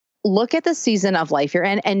look at the season of life you're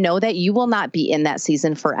in and know that you will not be in that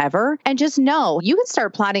season forever. And just know you can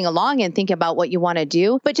start plotting along and think about what you want to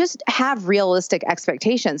do, but just have realistic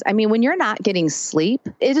expectations. I mean, when you're not getting sleep,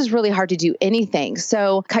 it is really hard to do anything.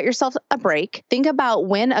 So cut yourself a break, think about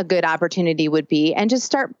when a good opportunity would be, and just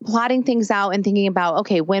start plotting things out and thinking about,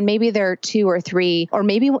 okay, when maybe they're 2 or 3, or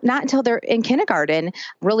maybe not until they're in kindergarten,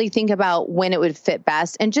 really think about when it would fit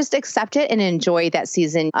best and just accept it and enjoy that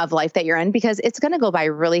season of life that you're in, because it's going to go by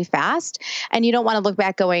really fast. And you don't want to look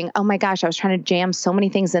back going, oh my gosh, I was trying to jam so many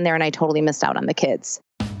things in there and I totally missed out on the kids.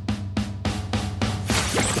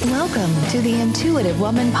 Welcome to the Intuitive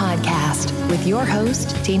Woman Podcast with your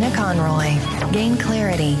host, Tina Conroy. Gain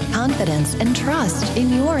clarity, confidence, and trust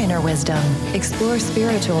in your inner wisdom. Explore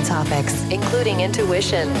spiritual topics, including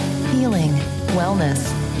intuition, healing,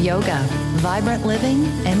 wellness, yoga, vibrant living,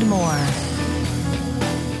 and more.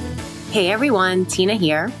 Hey everyone, Tina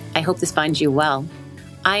here. I hope this finds you well.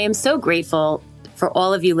 I am so grateful for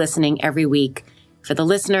all of you listening every week, for the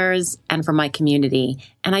listeners and for my community.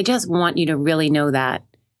 And I just want you to really know that.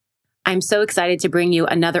 I'm so excited to bring you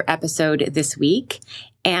another episode this week.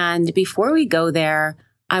 And before we go there,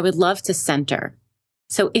 I would love to center.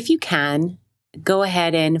 So if you can, go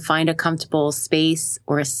ahead and find a comfortable space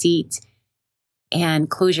or a seat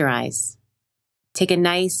and close your eyes. Take a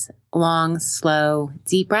nice, long, slow,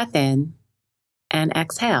 deep breath in and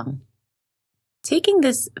exhale. Taking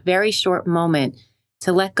this very short moment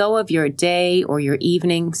to let go of your day or your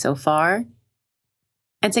evening so far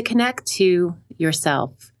and to connect to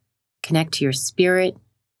yourself, connect to your spirit,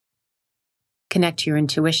 connect to your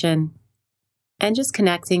intuition, and just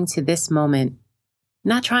connecting to this moment,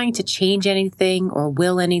 not trying to change anything or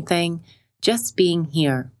will anything, just being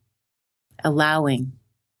here, allowing.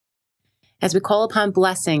 As we call upon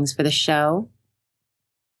blessings for the show,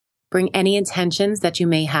 bring any intentions that you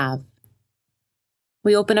may have.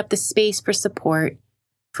 We open up the space for support,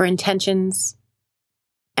 for intentions,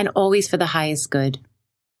 and always for the highest good.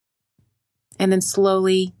 And then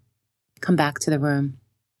slowly come back to the room.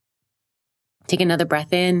 Take another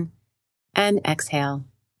breath in and exhale.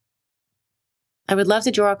 I would love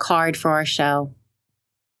to draw a card for our show.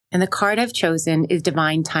 And the card I've chosen is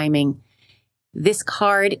Divine Timing. This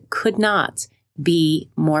card could not be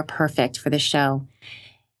more perfect for the show.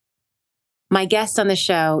 My guest on the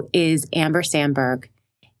show is Amber Sandberg.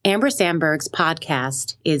 Amber Sandberg's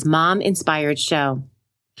podcast is Mom Inspired Show.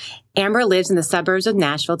 Amber lives in the suburbs of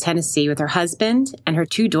Nashville, Tennessee with her husband and her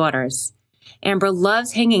 2 daughters. Amber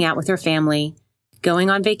loves hanging out with her family, going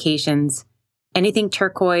on vacations, anything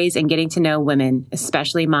turquoise, and getting to know women,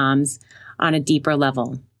 especially moms, on a deeper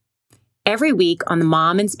level. Every week on the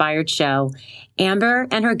Mom Inspired Show, Amber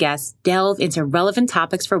and her guests delve into relevant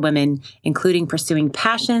topics for women, including pursuing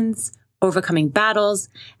passions, overcoming battles,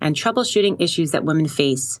 and troubleshooting issues that women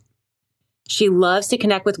face. She loves to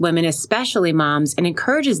connect with women, especially moms, and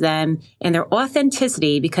encourages them in their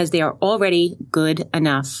authenticity because they are already good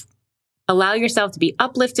enough. Allow yourself to be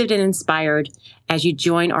uplifted and inspired as you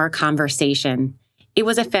join our conversation. It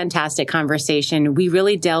was a fantastic conversation. We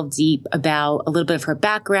really delved deep about a little bit of her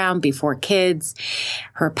background before kids,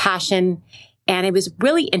 her passion, and it was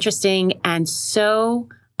really interesting and so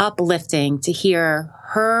uplifting to hear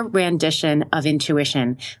her rendition of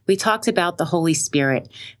intuition. We talked about the Holy Spirit.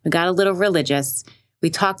 We got a little religious. We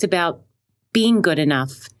talked about being good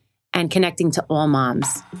enough and connecting to all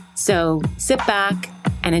moms. So sit back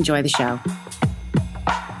and enjoy the show.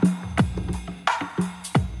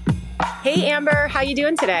 Hey, Amber, how you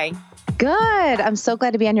doing today? Good. I'm so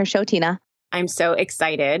glad to be on your show, Tina. I'm so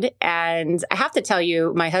excited. And I have to tell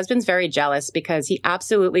you, my husband's very jealous because he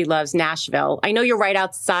absolutely loves Nashville. I know you're right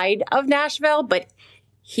outside of Nashville, but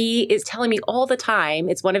he is telling me all the time,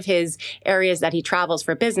 it's one of his areas that he travels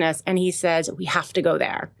for business. And he says, we have to go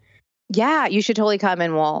there. Yeah, you should totally come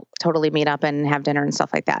and we'll totally meet up and have dinner and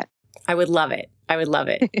stuff like that. I would love it. I would love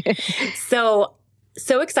it. So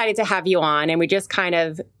excited to have you on. And we just kind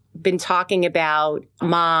of been talking about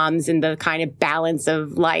moms and the kind of balance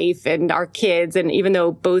of life and our kids. And even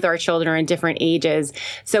though both our children are in different ages.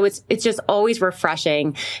 So it's just always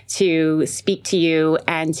refreshing to speak to you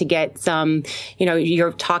and to get some,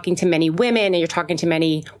 you're talking to many women and you're talking to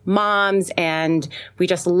many moms, and we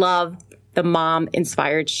just love the Mom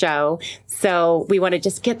Inspired Show. So we want to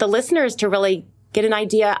just get the listeners to really get an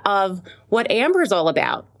idea of what Amber's all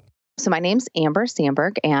about. So my name's Amber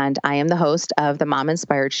Sandberg, and I am the host of the Mom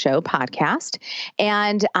Inspired Show podcast.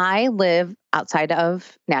 And I live outside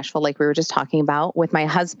of Nashville, like we were just talking about, with my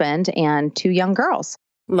husband and 2 young girls.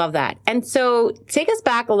 Love that. And so take us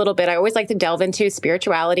back a little bit. I always like to delve into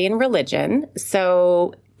spirituality and religion.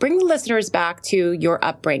 So bring the listeners back to your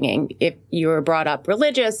upbringing, if you were brought up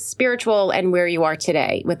religious, spiritual, and where you are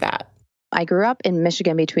today with that. I grew up in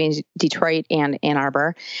Michigan between Detroit and Ann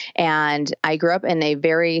Arbor, and I grew up in a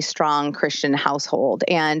very strong Christian household,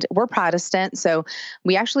 and we're Protestant. So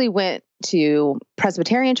we actually went to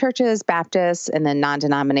Presbyterian churches, Baptists, and then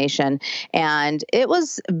non-denomination. And it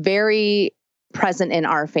was very present in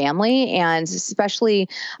our family, and especially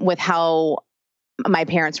with how my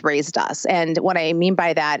parents raised us. And what I mean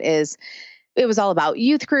by that is it was all about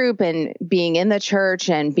youth group and being in the church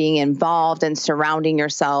and being involved and surrounding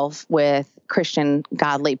yourself with Christian,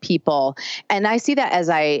 godly people. And I see that as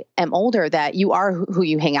I am older, that you are who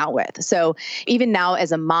you hang out with. So even now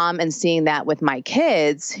as a mom and seeing that with my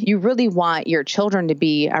kids, you really want your children to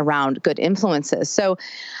be around good influences. So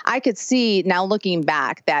I could see now looking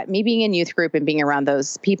back that me being in youth group and being around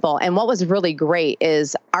those people. And what was really great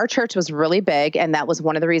is our church was really big. And that was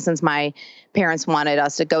one of the reasons my parents wanted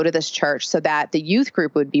us to go to this church, so that the youth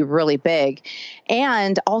group would be really big.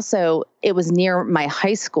 And also it was near my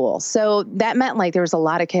high school. So that meant like there was a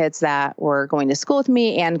lot of kids that were going to school with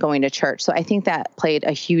me and going to church. So I think that played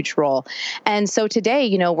a huge role. And so today,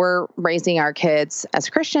 you know, we're raising our kids as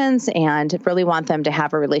Christians and really want them to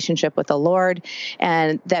have a relationship with the Lord.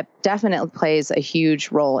 And that definitely plays a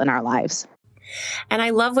huge role in our lives. And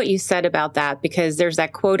I love what you said about that, because there's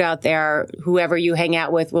that quote out there, whoever you hang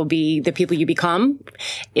out with will be the people you become.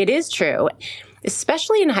 It is true,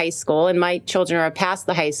 especially in high school. And my children are past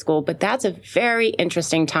the high school, but that's a very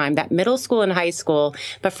interesting time, that middle school and high school.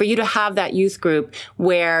 But for you to have that youth group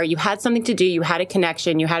where you had something to do, you had a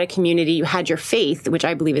connection, you had a community, you had your faith, which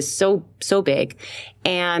I believe is so, so big,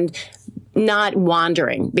 and not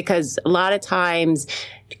wandering, because a lot of times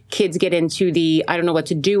kids get into the, I don't know what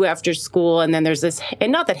to do after school. And then there's this,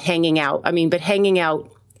 and not that hanging out, I mean, but hanging out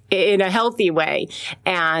in a healthy way.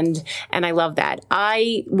 And I love that.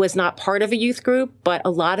 I was not part of a youth group, but a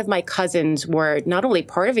lot of my cousins were not only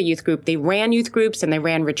part of a youth group, they ran youth groups and they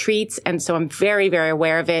ran retreats. And so I'm very, very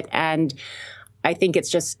aware of it. And I think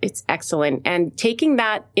it's excellent. And taking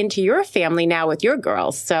that into your family now with your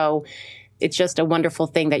girls. So it's just a wonderful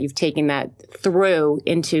thing that you've taken that through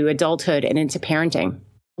into adulthood and into parenting.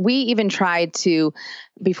 We even tried to,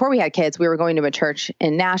 before we had kids, we were going to a church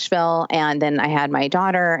in Nashville, and then I had my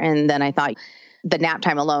daughter, and then I thought the nap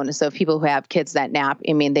time alone. So people who have kids that nap,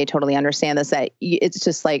 I mean, they totally understand this, that it's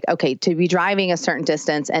just like, okay, to be driving a certain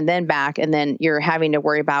distance and then back, and then you're having to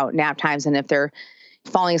worry about nap times. And if they're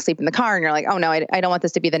falling asleep in the car and you're like, oh no, I don't want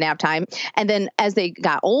this to be the nap time. And then as they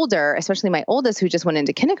got older, especially my oldest who just went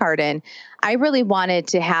into kindergarten, I really wanted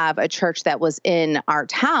to have a church that was in our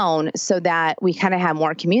town so that we kind of have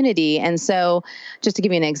more community. And so just to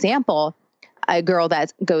give you an example, a girl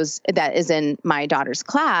that is in my daughter's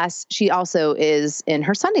class, she also is in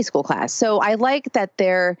her Sunday school class. So I like that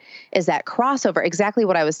there is that crossover, exactly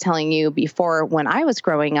what I was telling you before when I was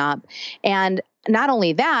growing up. And not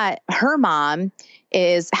only that, her mom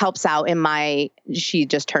helps out in she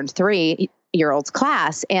just turned 3-year-old's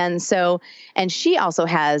class. And she also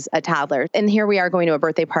has a toddler. And here we are going to a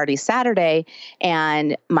birthday party Saturday.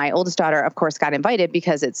 And my oldest daughter, of course, got invited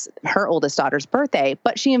because it's her oldest daughter's birthday.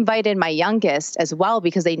 But she invited my youngest as well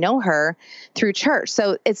because they know her through church.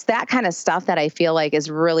 So it's that kind of stuff that I feel like is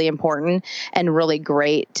really important and really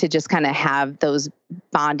great to just kind of have those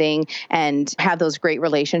bonding and have those great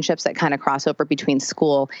relationships that kind of cross over between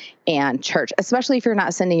school and church, especially if you're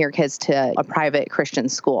not sending your kids to a private Christian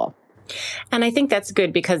school. And I think that's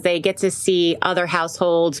good because they get to see other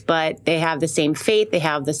households, but they have the same faith, they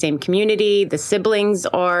have the same community, the siblings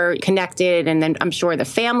are connected, and then I'm sure the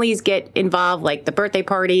families get involved, like the birthday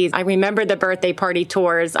parties. I remember the birthday party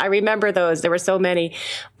tours. I remember those. There were so many,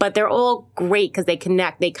 but they're all great because they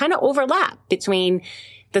connect. They kind of overlap between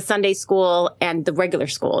the Sunday school and the regular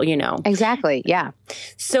school, you know. Exactly. Yeah.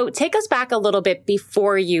 So take us back a little bit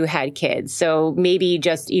before you had kids. So maybe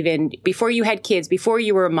just even before you had kids, before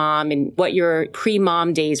you were a mom, and what your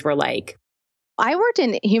pre-mom days were like. I worked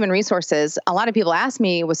in human resources. A lot of people asked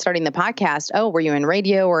me with starting the podcast, oh, were you in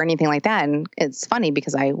radio or anything like that? And it's funny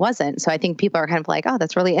because I wasn't. So I think people are kind of like, oh,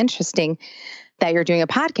 that's really interesting that you're doing a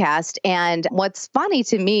podcast. And what's funny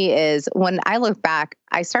to me is when I look back,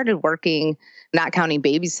 I started working, not counting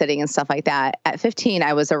babysitting and stuff like that. At 15,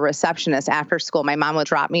 I was a receptionist after school. My mom would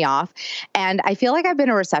drop me off. And I feel like I've been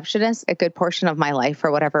a receptionist a good portion of my life for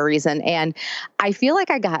whatever reason. And I feel like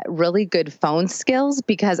I got really good phone skills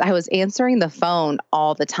because I was answering the phone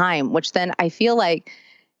all the time, which then I feel like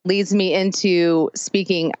leads me into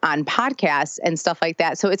speaking on podcasts and stuff like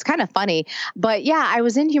that. So it's kind of funny. But yeah, I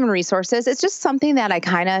was in human resources. It's just something that I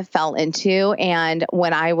kind of fell into. And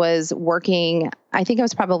when I was working, I think I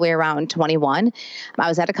was probably around 21, I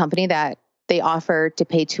was at a company that they offered to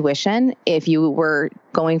pay tuition if you were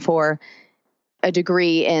going for a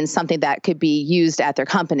degree in something that could be used at their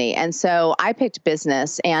company. And so I picked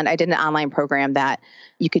business, and I did an online program that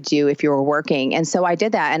you could do if you were working. And so I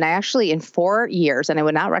did that. And I actually, in 4 years, and I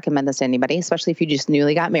would not recommend this to anybody, especially if you just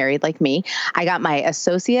newly got married like me, I got my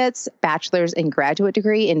associate's, bachelor's, and graduate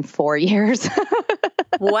degree in 4 years.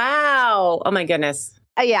 Wow. Oh my goodness.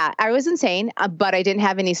 Yeah, I was insane, but I didn't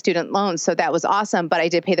have any student loans. So that was awesome. But I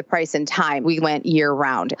did pay the price in time. We went year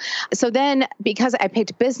round. So then because I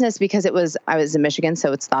picked business, because I was in Michigan,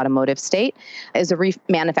 so it's the automotive state. It was a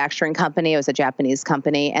remanufacturing company. It was a Japanese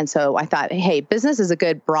company. And so I thought, hey, business is a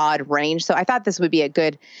good broad range. So I thought this would be a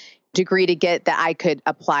good degree to get that I could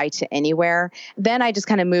apply to anywhere. Then I just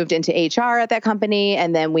kind of moved into HR at that company.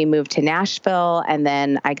 And then we moved to Nashville. And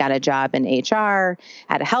then I got a job in HR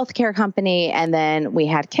at a healthcare company. And then we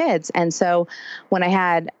had kids. And so when I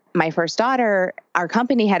had my first daughter, our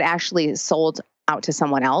company had actually sold out to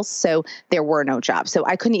someone else. So there were no jobs. So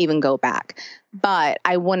I couldn't even go back. But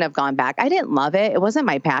I wouldn't have gone back. I didn't love it. It wasn't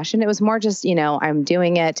my passion. It was more just, I'm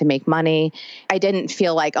doing it to make money. I didn't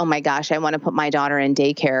feel like, oh my gosh, I want to put my daughter in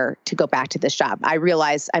daycare to go back to this job. I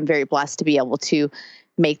realized I'm very blessed to be able to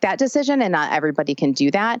make that decision, and not everybody can do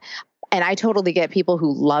that. And I totally get people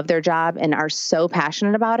who love their job and are so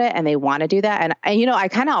passionate about it and they want to do that. And I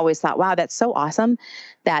kind of always thought, wow, that's so awesome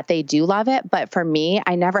that they do love it. But for me,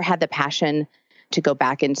 I never had the passion to go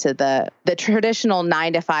back into the traditional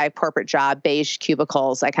 9-to-5 corporate job, beige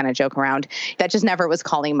cubicles. I kind of joke around. That just never was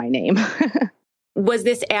calling my name. Was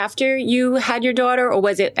this after you had your daughter, or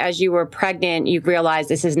was it as you were pregnant, you realized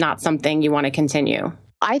this is not something you want to continue?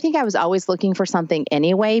 I think I was always looking for something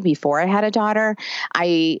anyway before I had a daughter.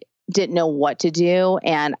 I didn't know what to do.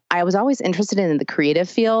 And I was always interested in the creative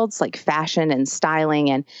fields like fashion and styling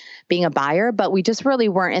and being a buyer, but we just really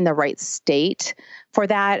weren't in the right state for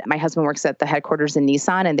that. My husband works at the headquarters in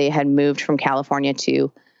Nissan, and they had moved from California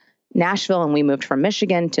to Nashville, and we moved from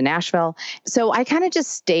Michigan to Nashville. So I kind of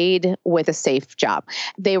just stayed with a safe job.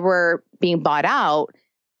 They were being bought out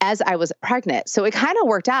as I was pregnant. So it kind of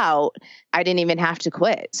worked out. I didn't even have to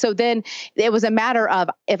quit. So then it was a matter of,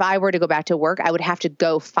 if I were to go back to work, I would have to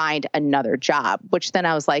go find another job, which then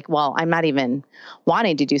I was like, well, I'm not even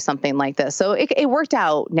wanting to do something like this. So it worked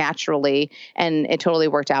out naturally, and it totally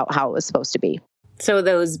worked out how it was supposed to be. So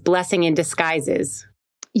those blessing in disguises.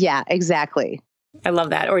 Yeah, exactly. I love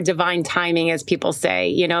that. Or divine timing, as people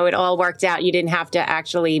say. It all worked out. You didn't have to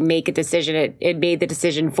actually make a decision. It made the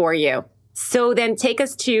decision for you. So then take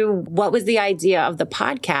us to, what was the idea of the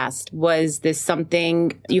podcast? Was this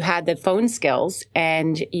something, you had the phone skills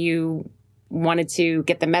and you wanted to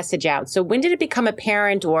get the message out? So when did it become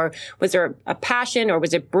apparent, or was there a passion, or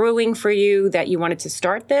was it brewing for you that you wanted to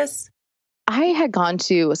start this? I had gone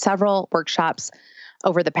to several workshops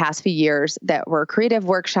over the past few years that were creative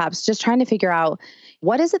workshops, just trying to figure out,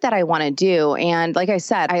 what is it that I want to do? And like I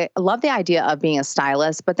said, I love the idea of being a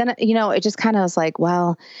stylist, but then, it just kind of was like,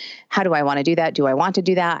 well, how do I want to do that? Do I want to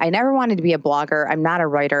do that? I never wanted to be a blogger. I'm not a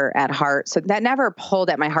writer at heart. So that never pulled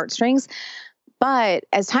at my heartstrings. But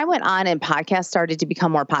as time went on and podcasts started to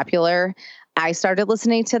become more popular, I started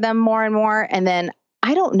listening to them more and more. And then,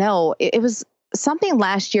 I don't know, it was something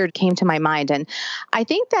last year came to my mind. And I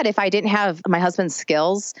think that if I didn't have my husband's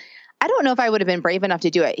skills, I don't know if I would have been brave enough to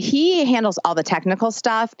do it. He handles all the technical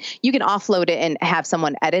stuff. You can offload it and have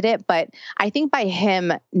someone edit it. But I think by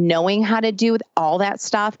him knowing how to do all that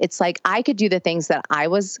stuff, it's like I could do the things that I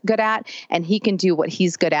was good at, and he can do what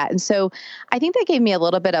he's good at. And so I think that gave me a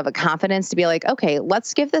little bit of a confidence to be like, okay,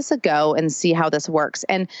 let's give this a go and see how this works.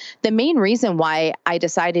 And the main reason why I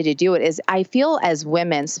decided to do it is I feel as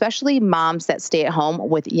women, especially moms that stay at home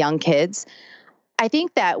with young kids, I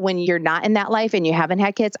think that when you're not in that life and you haven't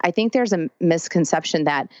had kids, I think there's a misconception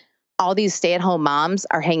that all these stay-at-home moms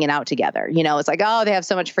are hanging out together. It's like, oh, they have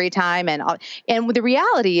so much free time. And the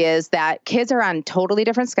reality is that kids are on totally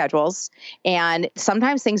different schedules. And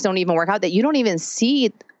sometimes things don't even work out, that you don't even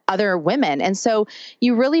see other women. And so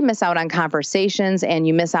you really miss out on conversations, and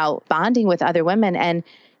you miss out bonding with other women. And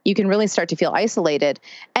you can really start to feel isolated.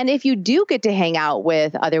 And if you do get to hang out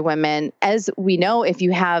with other women, as we know, if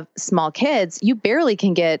you have small kids, you barely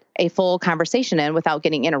can get a full conversation in without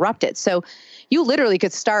getting interrupted. So you literally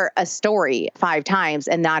could start a story 5 times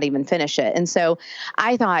and not even finish it. And so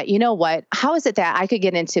I thought, you know what, how is it that I could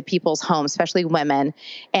get into people's homes, especially women,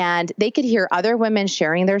 and they could hear other women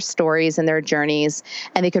sharing their stories and their journeys,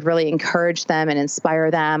 and they could really encourage them and inspire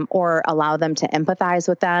them or allow them to empathize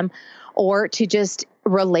with them or to just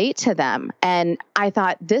relate to them. And I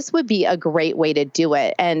thought this would be a great way to do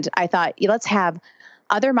it. And I thought, let's have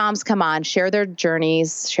other moms come on, share their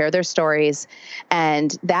journeys, share their stories.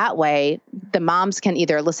 And that way the moms can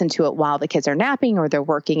either listen to it while the kids are napping or they're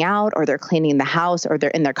working out or they're cleaning the house or they're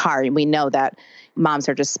in their car. And we know that moms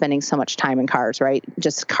are just spending so much time in cars, right?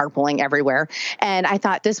 Just carpooling everywhere. And I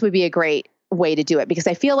thought this would be a great way to do it because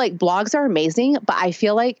I feel like blogs are amazing, but I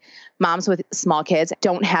feel like moms with small kids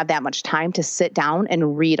don't have that much time to sit down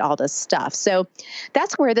and read all this stuff. So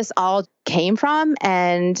that's where this all came from.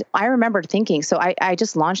 And I remember thinking, so I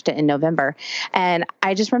just launched it in November, and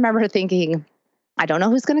I just remember thinking, I don't know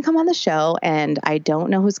who's going to come on the show and I don't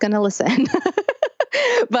know who's going to listen,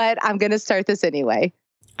 but I'm going to start this anyway.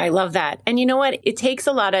 I love that. And you know what? It takes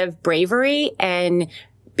a lot of bravery and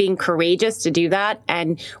being courageous to do that.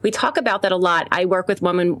 And we talk about that a lot. I work with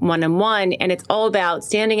women one-on-one, and it's all about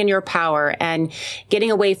standing in your power and getting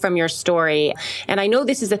away from your story. And I know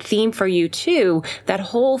this is a theme for you too, that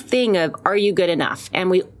whole thing of, are you good enough? And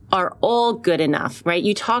we are all good enough, right?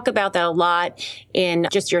 You talk about that a lot in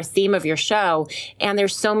just your theme of your show. And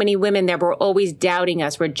there's so many women that we're always doubting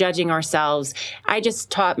us. We're judging ourselves. I just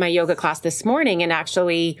taught my yoga class this morning, and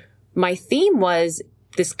actually my theme was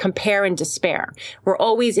this compare and despair. We're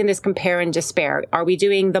always in this compare and despair. Are we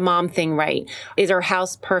doing the mom thing right? Is our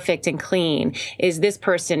house perfect and clean? Is this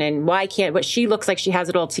person, and why can't, what she looks like she has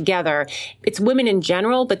it all together? It's women in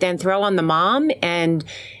general, but then throw on the mom and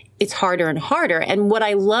it's harder and harder. And what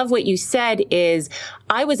I love what you said is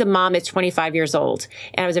I was a mom at 25 years old,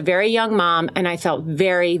 and I was a very young mom, and I felt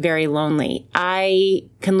very, very lonely. I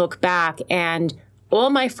can look back, and all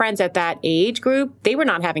my friends at that age group, they were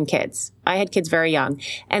not having kids. I had kids very young,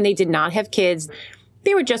 and they did not have kids.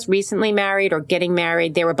 They were just recently married or getting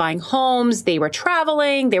married. They were buying homes. They were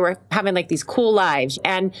traveling. They were having like these cool lives.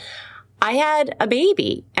 And I had a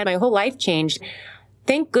baby, and my whole life changed.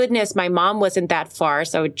 Thank goodness my mom wasn't that far,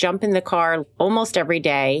 so I would jump in the car almost every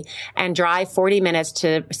day and drive 40 minutes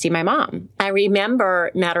to see my mom. I remember,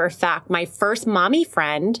 matter of fact, my first mommy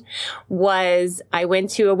friend was, I went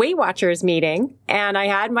to a Weight Watchers meeting, and I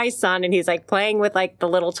had my son, and he's like playing with like the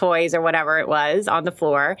little toys or whatever it was on the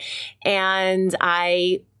floor. And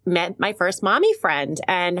I met my first mommy friend,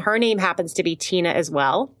 and her name happens to be Tina as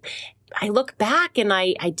well. I look back and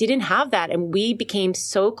I didn't have that. And we became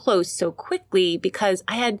so close so quickly because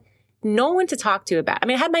I had no one to talk to about. I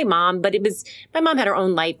mean, I had my mom, but my mom had her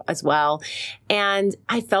own life as well. And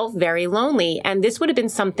I felt very lonely. And this would have been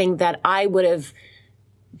something that I would have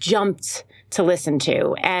jumped to listen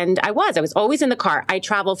to. And I was always in the car. I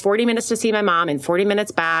traveled 40 minutes to see my mom and 40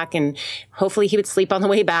 minutes back. And hopefully he would sleep on the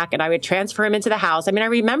way back, and I would transfer him into the house. I mean, I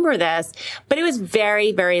remember this, but it was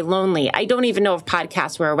very, very lonely. I don't even know if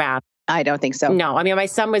podcasts were around. I don't think so. No. I mean, my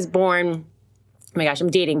son was born, oh my gosh, I'm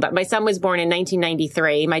dating, but my son was born in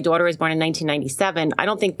 1993. My daughter was born in 1997. I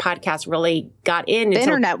don't think podcasts really got in. The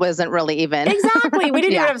internet wasn't really even. Exactly. We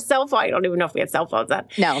didn't even have cell phones. I don't even know if we had cell phones then.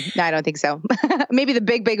 No, I don't think so. Maybe the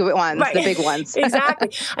big ones, right. The big ones.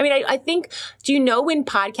 Exactly. I mean, I think, do you know when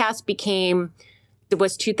podcasts became, it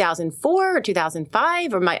was 2004 or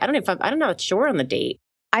 2005 or I'm not sure on the date.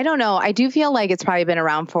 I don't know. I do feel like it's probably been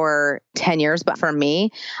around for 10 years, but for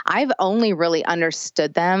me, I've only really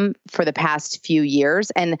understood them for the past few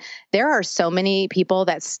years. And there are so many people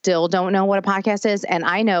that still don't know what a podcast is. And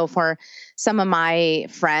I know for some of my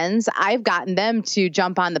friends, I've gotten them to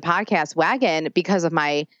jump on the podcast wagon because of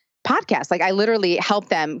my podcast. Like I literally help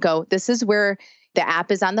them go, this is where the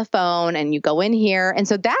app is on the phone and you go in here. And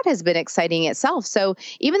so that has been exciting itself. So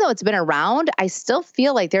even though it's been around, I still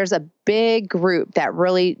feel like there's a big group that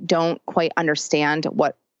really don't quite understand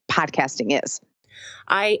what podcasting is.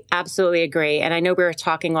 I absolutely agree. And I know we were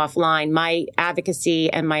talking offline, my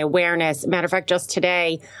advocacy and my awareness. Matter of fact, just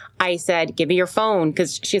today, I said, give me your phone.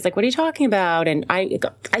 Because she's like, what are you talking about? And I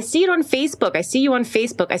see it on Facebook. I see you on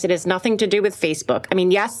Facebook. I said, it has nothing to do with Facebook. I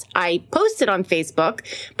mean, yes, I posted on Facebook,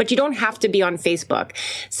 but you don't have to be on Facebook.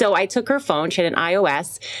 So I took her phone. She had an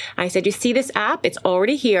iOS. I said, you see this app? It's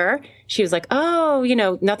already here. She was like, oh,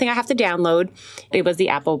 nothing I have to download. It was the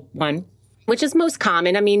Apple one, which is most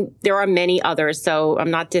common. I mean, there are many others, so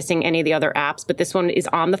I'm not dissing any of the other apps, but this one is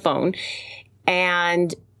on the phone.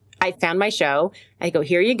 And I found my show. I go,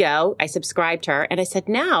 here you go. I subscribed her. And I said,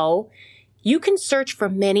 now you can search for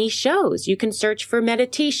many shows. You can search for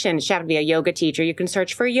meditation. She happened to be a yoga teacher. You can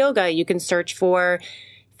search for yoga. You can search for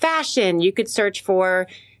fashion. You could search for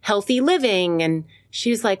healthy living. And she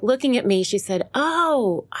was like looking at me. She said,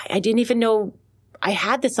 oh, I didn't even know I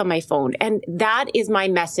had this on my phone. And that is my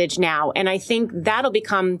message now. And I think that'll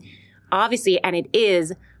become obviously, and it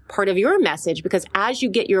is part of your message, because as you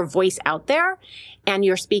get your voice out there and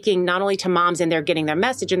you're speaking not only to moms and they're getting their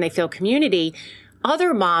message and they feel community,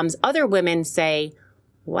 other moms, other women say,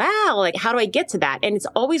 wow, like, how do I get to that? And it's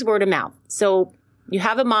always word of mouth. So you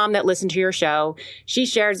have a mom that listened to your show. She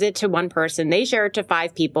shares it to one person. They share it to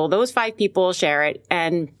 5 people. Those 5 people share it.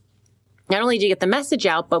 And not only do you get the message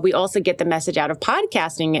out, but we also get the message out of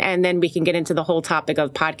podcasting. And then we can get into the whole topic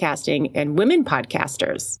of podcasting and women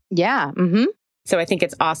podcasters. Yeah. Mm-hmm. So I think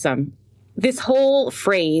it's awesome. This whole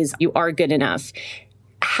phrase, you are good enough.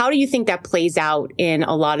 How do you think that plays out in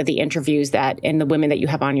a lot of the interviews and the women that you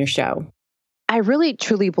have on your show? I really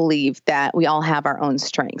truly believe that we all have our own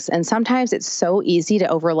strengths. And sometimes it's so easy to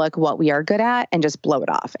overlook what we are good at and just blow it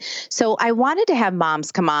off. So I wanted to have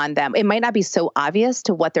moms come on them. It might not be so obvious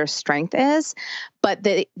to what their strength is, but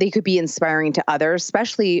they could be inspiring to others,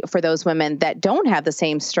 especially for those women that don't have the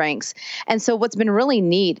same strengths. And so what's been really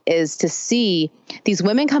neat is to see these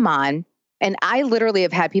women come on. And I literally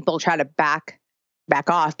have had people try to back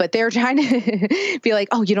off, but they're trying to be like,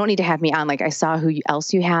 oh, you don't need to have me on. Like, I saw who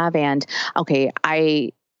else you have. And okay,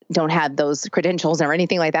 I don't have those credentials or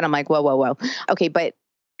anything like that. I'm like, whoa. Okay, but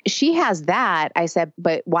she has that. I said,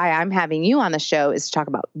 but why I'm having you on the show is to talk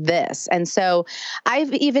about this. And so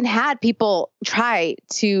I've even had people try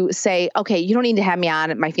to say, okay, you don't need to have me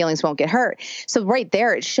on. My feelings won't get hurt. So right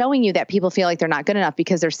there, it's showing you that people feel like they're not good enough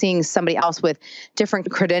because they're seeing somebody else with different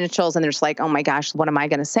credentials. And they're just like, oh my gosh, what am I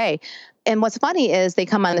going to say? And what's funny is they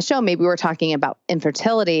come on the show, maybe we're talking about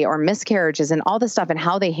infertility or miscarriages and all this stuff and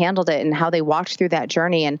how they handled it and how they walked through that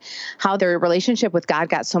journey and how their relationship with God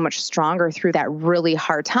got so much stronger through that really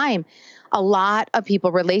hard time. A lot of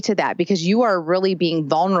people relate to that because you are really being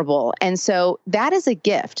vulnerable. And so that is a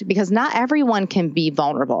gift because not everyone can be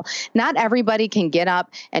vulnerable. Not everybody can get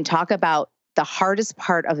up and talk about the hardest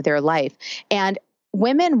part of their life. And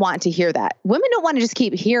women want to hear that. Women don't want to just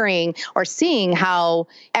keep hearing or seeing how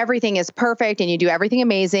everything is perfect and you do everything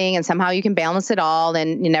amazing and somehow you can balance it all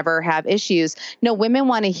and you never have issues. No, women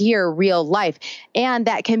want to hear real life. And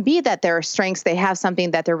that can be that there are strengths, they have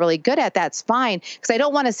something that they're really good at. That's fine. Because I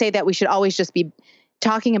don't want to say that we should always just be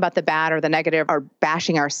talking about the bad or the negative or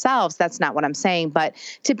bashing ourselves. That's not what I'm saying. But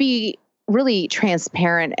to be really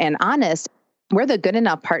transparent and honest, where the good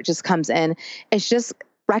enough part just comes in, it's just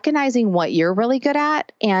recognizing what you're really good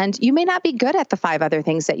at. And you may not be good at the 5 other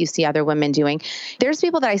things that you see other women doing. There's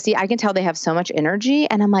people that I see, I can tell they have so much energy.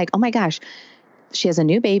 And I'm like, oh my gosh, she has a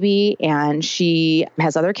new baby and she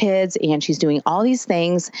has other kids and she's doing all these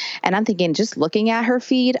things. And I'm thinking, just looking at her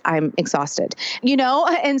feed, I'm exhausted,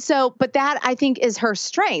 And so, but that I think is her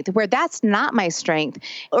strength, where that's not my strength.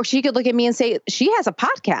 Or she could look at me and say, she has a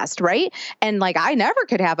podcast, right? And like, I never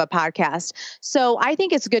could have a podcast. So I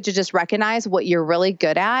think it's good to just recognize what you're really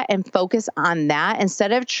good at and focus on that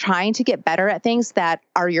instead of trying to get better at things that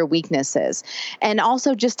are your weaknesses. And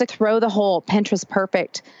also just to throw the whole Pinterest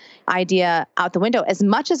perfect idea out the window. As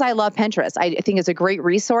much as I love Pinterest, I think it's a great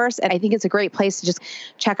resource and I think it's a great place to just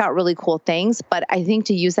check out really cool things. But I think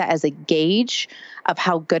to use that as a gauge of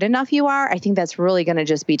how good enough you are, I think that's really going to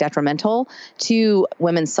just be detrimental to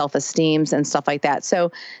women's self-esteems and stuff like that.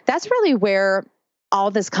 So that's really where all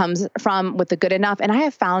this comes from with the good enough. And I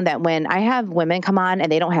have found that when I have women come on and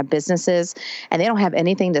they don't have businesses and they don't have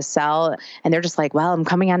anything to sell and they're just like, well, I'm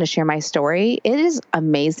coming on to share my story. It is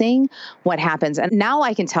amazing what happens. And now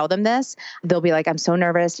I can tell them this. They'll be like, I'm so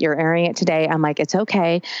nervous. You're airing it today. I'm like, it's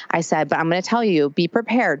okay. I said, but I'm going to tell you, be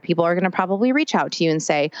prepared. People are going to probably reach out to you and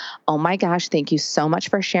say, oh my gosh, thank you so much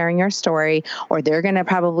for sharing your story. Or they're going to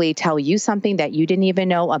probably tell you something that you didn't even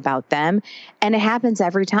know about them. And it happens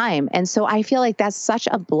every time. And so I feel like that's such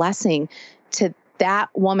a blessing to that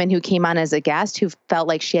woman who came on as a guest who felt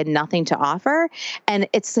like she had nothing to offer. And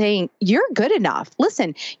it's saying, you're good enough.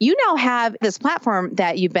 Listen, you now have this platform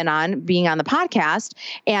that you've been on, being on the podcast,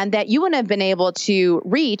 and that you wouldn't have been able to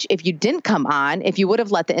reach if you didn't come on, if you would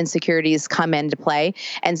have let the insecurities come into play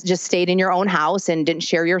and just stayed in your own house and didn't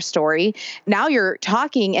share your story. Now you're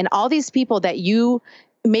talking, and all these people that you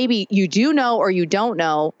maybe you do know or you don't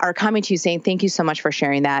know are coming to you saying, thank you so much for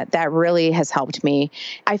sharing that. That really has helped me.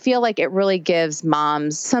 I feel like it really gives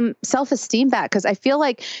moms some self-esteem back, because I feel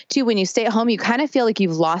like too, when you stay at home, you kind of feel like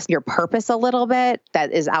you've lost your purpose a little bit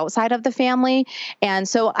that is outside of the family. And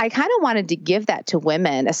so I kind of wanted to give that to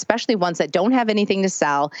women, especially ones that don't have anything to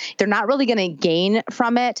sell. They're not really going to gain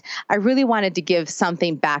from it. I really wanted to give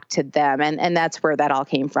something back to them. And that's where that all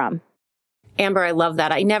came from. Amber, I love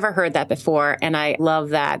that. I never heard that before. And I love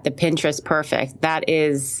that. The Pinterest perfect.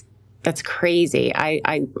 That's crazy.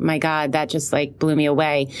 My God, that just like blew me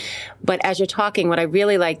away. But as you're talking, what I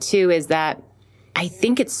really like too is that I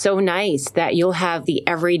think it's so nice that you'll have the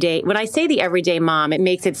everyday, when I say the everyday mom, it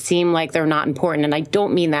makes it seem like they're not important. And I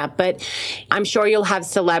don't mean that, but I'm sure you'll have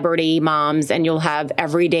celebrity moms and you'll have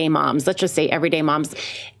everyday moms. Let's just say everyday moms.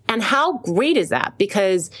 And how great is that?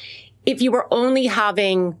 Because if you were only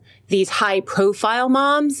having these high profile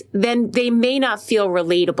moms, then they may not feel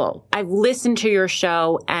relatable. I've listened to your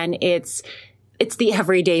show and it's the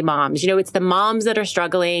everyday moms. It's the moms that are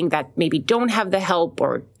struggling, that maybe don't have the help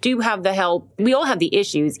or do have the help. We all have the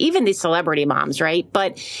issues, even the celebrity moms, right?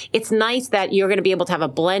 But it's nice that you're going to be able to have a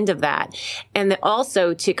blend of that. And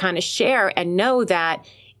also to kind of share and know that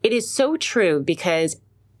it is so true, because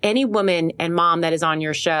any woman and mom that is on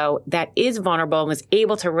your show that is vulnerable and was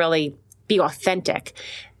able to really be authentic,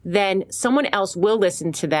 then someone else will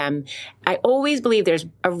listen to them. I always believe there's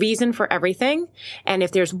a reason for everything. And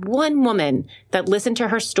if there's one woman that listened to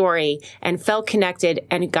her story and felt connected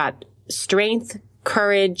and got strength,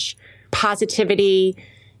 courage, positivity,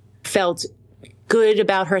 felt good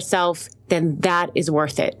about herself, then that is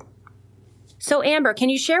worth it. So Amber, can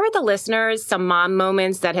you share with the listeners some mom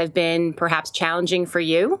moments that have been perhaps challenging for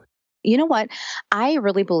you? You know what? I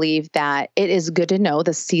really believe that it is good to know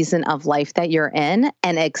the season of life that you're in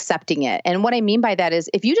and accepting it. And what I mean by that is,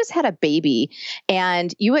 if you just had a baby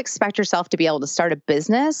and you expect yourself to be able to start a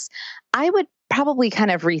business, I would probably kind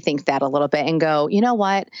of rethink that a little bit and go, you know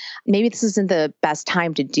what, maybe this isn't the best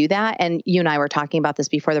time to do that. And you and I were talking about this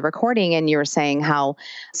before the recording, and you were saying how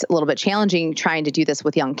it's a little bit challenging trying to do this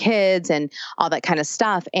with young kids and all that kind of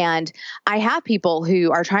stuff. And I have people who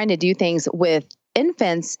are trying to do things with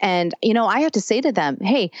infants. And, I have to say to them,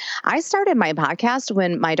 hey, I started my podcast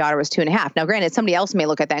when my daughter was 2.5. Now, granted, somebody else may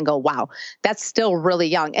look at that and go, wow, that's still really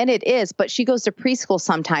young. And it is, but she goes to preschool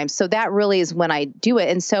sometimes. So that really is when I do it.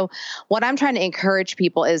 And so what I'm trying to encourage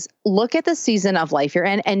people is look at the season of life you're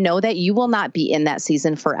in and know that you will not be in that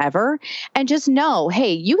season forever. And just know,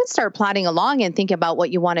 hey, you can start plodding along and think about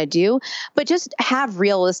what you want to do, but just have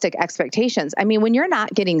realistic expectations. I mean, when you're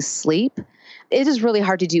not getting sleep, it is really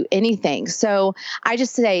hard to do anything. So I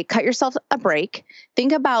just say, cut yourself a break,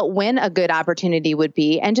 think about when a good opportunity would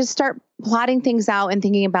be, and just start plotting things out and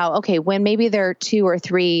thinking about, okay, when maybe they're 2 or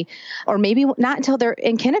 3, or maybe not until they're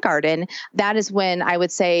in kindergarten, that is when I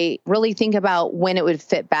would say, really think about when it would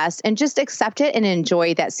fit best and just accept it and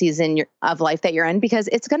enjoy that season of life that you're in, because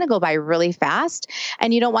it's going to go by really fast.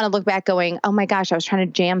 And you don't want to look back going, oh my gosh, I was trying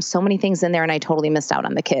to jam so many things in there and I totally missed out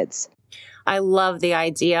on the kids. I love the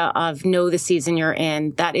idea of know the season you're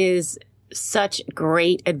in. That is such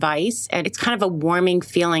great advice. And it's kind of a warming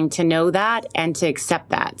feeling to know that and to accept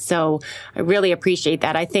that. So I really appreciate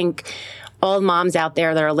that. I think all moms out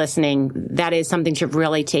there that are listening, that is something to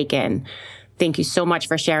really take in. Thank you so much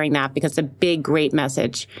for sharing that, because it's a big, great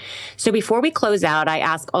message. So before we close out, I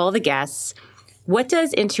ask all the guests, what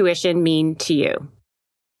does intuition mean to you?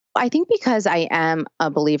 I think because I am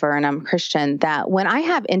a believer and I'm Christian, that when I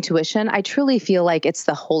have intuition, I truly feel like it's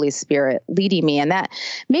the Holy Spirit leading me. And that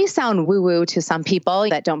may sound woo-woo to some people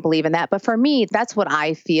that don't believe in that. But for me, that's what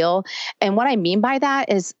I feel. And what I mean by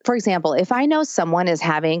that is, for example, if I know someone is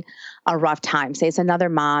having a rough time, say it's another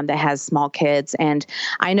mom that has small kids, and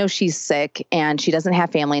I know she's sick and she doesn't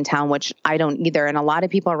have family in town, which I don't either. And a lot of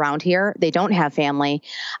people around here, they don't have family.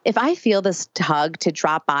 If I feel this tug to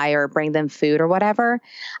drop by or bring them food or whatever,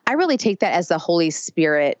 I really take that as the Holy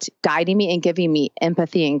Spirit guiding me and giving me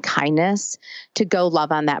empathy and kindness to go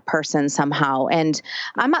love on that person somehow. And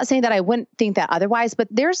I'm not saying that I wouldn't think that otherwise, but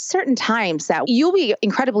there's certain times that you'll be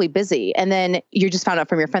incredibly busy and then you just found out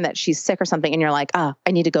from your friend that she's sick or something, and you're like, oh,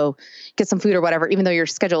 I need to go get some food or whatever, even though your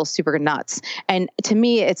schedule is super nuts. And to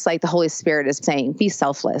me, it's like the Holy Spirit is saying, be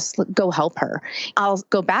selfless, go help her. I'll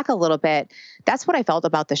go back a little bit. That's what I felt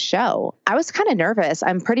about the show. I was kind of nervous.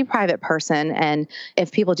 I'm a pretty private person. And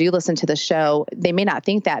if people do listen to the show, they may not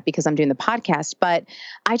think that because I'm doing the podcast, but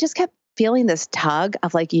I just kept feeling this tug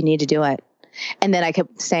of like, you need to do it. And then I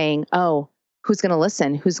kept saying, oh, who's going to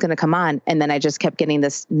listen? Who's going to come on? And then I just kept getting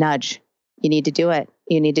this nudge. You need to do it.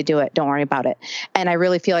 You need to do it. Don't worry about it. And I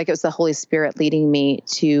really feel like it was the Holy Spirit leading me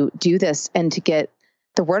to do this and to get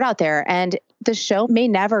the word out there. And the show may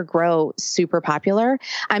never grow super popular.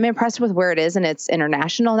 I'm impressed with where it is and it's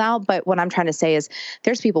international now. But what I'm trying to say is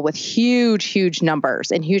there's people with huge, huge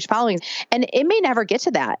numbers and huge followings. And it may never get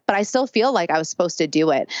to that, but I still feel like I was supposed to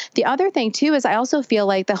do it. The other thing too, is I also feel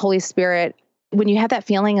like the Holy Spirit, when you have that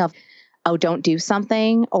feeling of, oh, don't do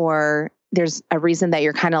something, or there's a reason that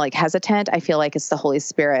you're kind of like hesitant, I feel like it's the Holy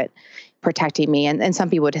Spirit protecting me. And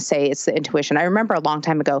some people would say it's the intuition. I remember a long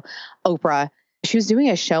time ago, Oprah, she was doing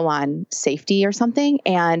a show on safety or something.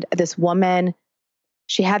 And this woman,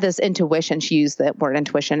 she had this intuition. She used the word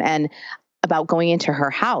intuition, and about going into her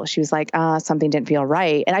house, she was like, something didn't feel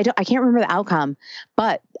right. And I can't remember the outcome,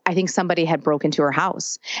 but I think somebody had broken into her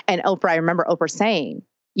house. And I remember Oprah saying,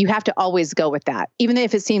 you have to always go with that. Even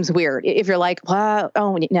if it seems weird, if you're like, well,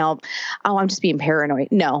 I'm just being paranoid.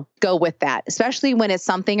 No, go with that. Especially when it's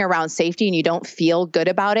something around safety and you don't feel good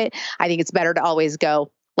about it. I think it's better to always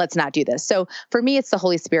go, let's not do this. So for me, it's the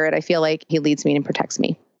Holy Spirit. I feel like he leads me and protects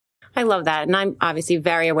me. I love that. And I'm obviously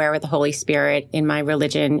very aware of the Holy Spirit in my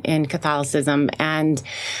religion, in Catholicism. And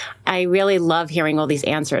I really love hearing all these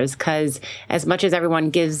answers, because as much as everyone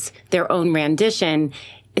gives their own rendition,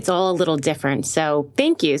 it's all a little different. So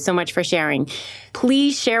thank you so much for sharing.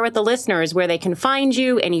 Please share with the listeners where they can find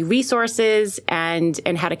you, any resources, and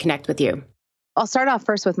how to connect with you. I'll start off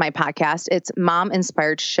first with my podcast. It's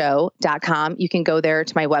mominspiredshow.com. You can go there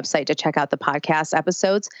to my website to check out the podcast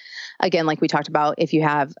episodes. Again, like we talked about, if you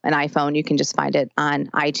have an iPhone, you can just find it on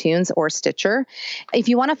iTunes or Stitcher. If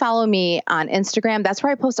you want to follow me on Instagram, that's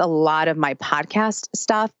where I post a lot of my podcast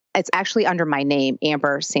stuff. It's actually under my name,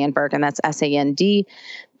 Amber Sandberg, and that's Sandberg.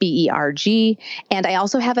 And I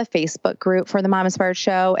also have a Facebook group for the Mom Inspired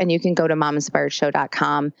Show, and you can go to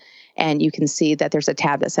mominspiredshow.com. And you can see that there's a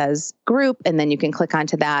tab that says group, and then you can click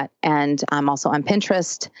onto that. And I'm also on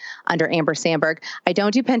Pinterest under Amber Sandberg. I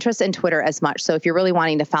don't do Pinterest and Twitter as much. So if you're really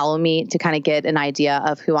wanting to follow me to kind of get an idea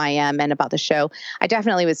of who I am and about the show, I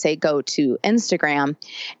definitely would say go to Instagram.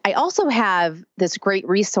 I also have this great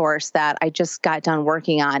resource that I just got done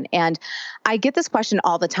working on. And I get this question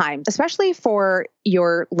all the time, especially for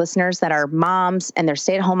your listeners that are moms and they're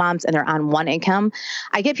stay-at-home moms and they're on one income.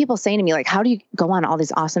 I get people saying to me, like, how do you go on all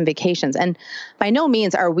these awesome vacations? And by no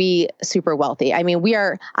means are we super wealthy. I mean, we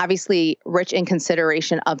are obviously rich in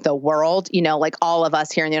consideration of the world, like all of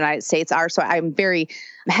us here in the United States are. So I'm very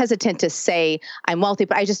hesitant to say I'm wealthy,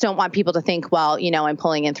 but I just don't want people to think, well, I'm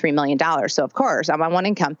pulling in $3 million. So of course I'm on one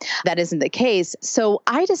income. That isn't the case. So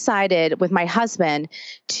I decided with my husband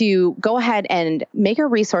to go ahead and make a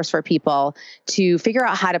resource for people to figure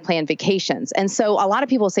out how to plan vacations. And so a lot of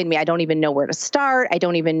people say to me, I don't even know where to start. I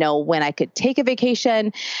don't even know when I could take a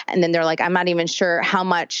vacation. And then they're like, I'm not even sure how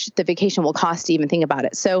much the vacation will cost to even think about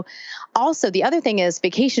it. So also the other thing is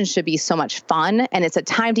vacations should be so much fun, and it's a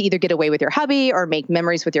time to either get away with your hubby or make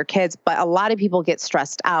memories with your kids. But a lot of people get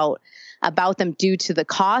stressed out about them due to the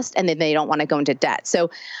cost, and then they don't want to go into debt.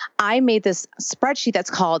 So I made this spreadsheet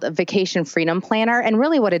that's called a Vacation Freedom Planner. And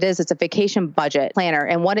really what it is, it's a vacation budget planner.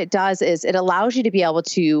 And what it does is it allows you to be able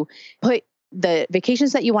to put the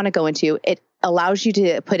vacations that you want to go into. It allows you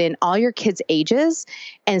to put in all your kids' ages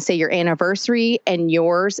and say your anniversary and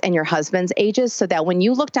yours and your husband's ages, so that when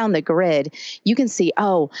you look down the grid, you can see,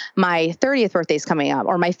 oh, my 30th birthday is coming up,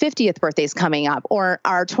 or my 50th birthday is coming up, or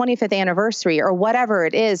our 25th anniversary, or whatever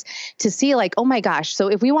it is, to see like, oh my gosh, so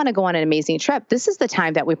if we want to go on an amazing trip, this is the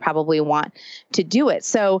time that we probably want to do it.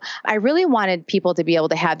 So I really wanted people to be able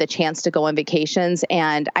to have the chance to go on vacations.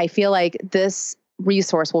 And I feel like this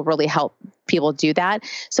resource will really help people do that.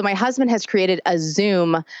 So my husband has created a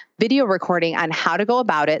Zoom video recording on how to go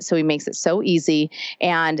about it. So he makes it so easy.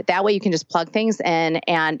 And that way you can just plug things in,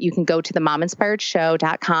 and you can go to the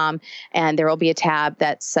mominspiredshow.com, and there will be a tab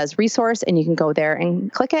that says resource, and you can go there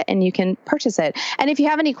and click it and you can purchase it. And if you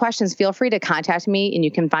have any questions, feel free to contact me, and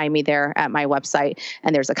you can find me there at my website,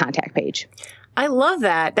 and there's a contact page. I love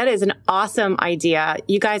that. That is an awesome idea.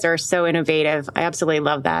 You guys are so innovative. I absolutely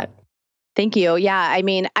love that. Thank you. Yeah. I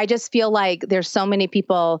mean, I just feel like there's so many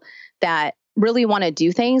people that really want to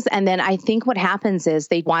do things. And then I think what happens is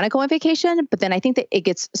they want to go on vacation, but then I think that it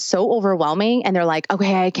gets so overwhelming and they're like,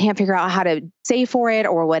 okay, I can't figure out how to save for it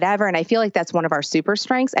or whatever. And I feel like that's one of our super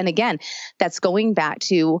strengths. And again, that's going back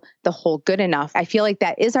to the whole good enough. I feel like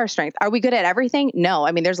that is our strength. Are we good at everything? No.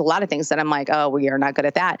 I mean, there's a lot of things that I'm like, oh, we are not good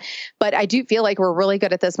at that. But I do feel like we're really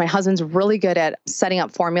good at this. My husband's really good at setting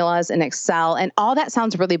up formulas in Excel, and all that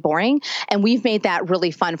sounds really boring. And we've made that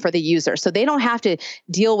really fun for the user. So they don't have to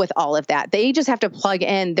deal with all of that. They They just have to plug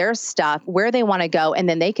in their stuff, where they want to go, and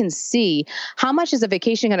then they can see how much is a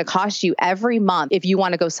vacation going to cost you every month if you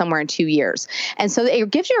want to go somewhere in 2 years. And so it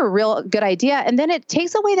gives you a real good idea. And then it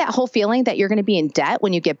takes away that whole feeling that you're going to be in debt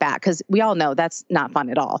when you get back, because we all know that's not fun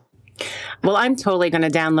at all. Well, I'm totally going to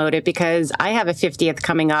download it because I have a 50th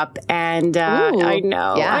coming up, and I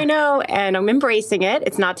know, and I'm embracing it.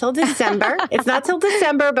 It's not till December.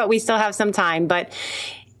 But we still have some time. But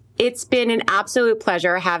it's been an absolute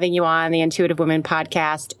pleasure having you on the Intuitive Woman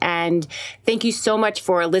podcast. And thank you so much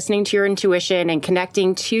for listening to your intuition and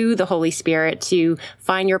connecting to the Holy Spirit to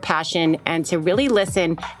find your passion and to really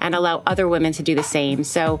listen and allow other women to do the same.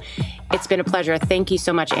 So it's been a pleasure. Thank you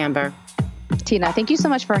so much, Amber. Tina, thank you so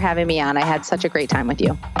much for having me on. I had such a great time with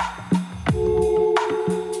you.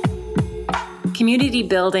 Community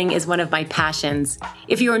building is one of my passions.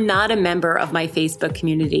 If you are not a member of my Facebook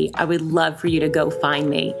community, I would love for you to go find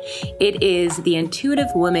me. It is the Intuitive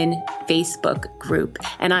Woman Facebook group,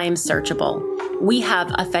 and I am searchable. We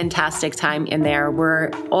have a fantastic time in there. We're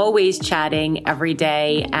always chatting every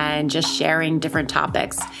day and just sharing different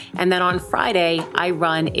topics. And then on Friday, I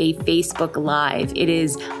run a Facebook Live. It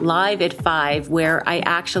is live at 5, where I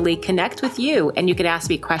actually connect with you and you can ask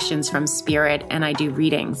me questions from Spirit, and I do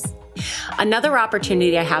readings. Another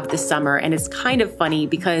opportunity I have this summer, and it's kind of funny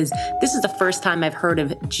because this is the first time I've heard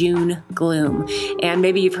of June gloom, and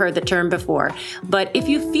maybe you've heard the term before, but if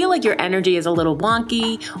you feel like your energy is a little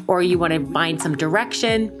wonky or you want to find some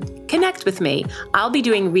direction, connect with me. I'll be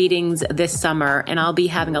doing readings this summer, and I'll be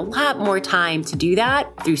having a lot more time to do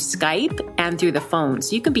that through Skype and through the phone.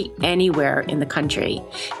 So you can be anywhere in the country.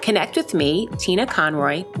 Connect with me, Tina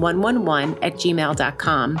Conroy,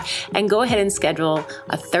 111@gmail.com, and go ahead and schedule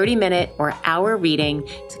a 30-minute or hour reading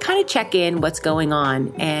to kind of check in what's going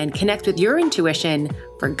on and connect with your intuition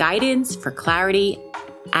for guidance, for clarity,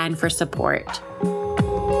 and for support.